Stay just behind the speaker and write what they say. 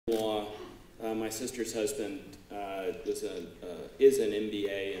My sister's husband is an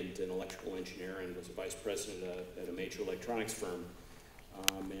MBA and an electrical engineer and was a vice president at a major electronics firm.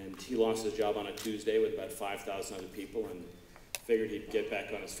 And he lost his job on a Tuesday with about 5,000 other people and figured he'd get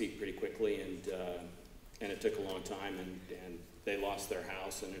back on his feet pretty quickly, and it took a long time, and they lost their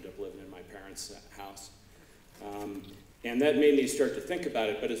house and ended up living in my parents' house. And that made me start to think about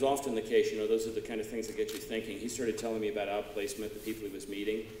it, but as often the case, you know, those are the kind of things that get you thinking. He started telling me about outplacement, the people he was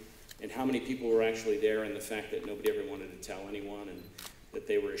meeting, and how many people were actually there, and the fact that nobody ever wanted to tell anyone, and that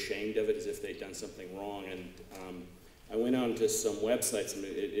they were ashamed of it as if they'd done something wrong. And I went on to some websites, and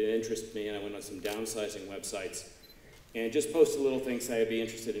it interested me, and I went on some downsizing websites, and just posted little things saying I'd be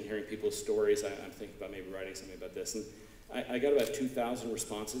interested in hearing people's stories. I'm thinking about maybe writing something about this. And I got about 2,000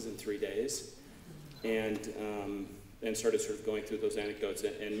 responses in 3 days, and started sort of going through those anecdotes.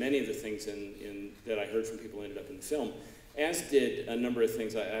 And many of the things that I heard from people ended up in the film, as did a number of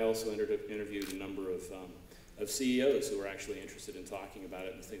things. I also interviewed a number of CEOs who were actually interested in talking about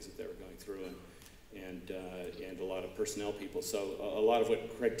it and the things that they were going through, and a lot of personnel people. So a lot of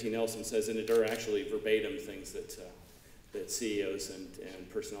what Craig T. Nelson says in it are actually verbatim things that CEOs and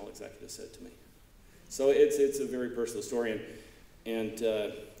personnel executives said to me. So it's a very personal story, and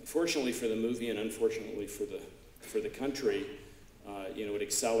fortunately for the movie and unfortunately for the country, you know, it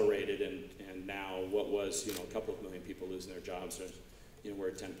accelerated, and now what was, you know, a couple of million people losing their jobs, you know, we're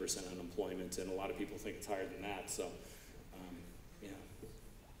at 10% unemployment, and a lot of people think it's higher than that. So, yeah.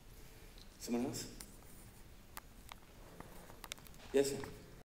 Someone else? Yes, sir.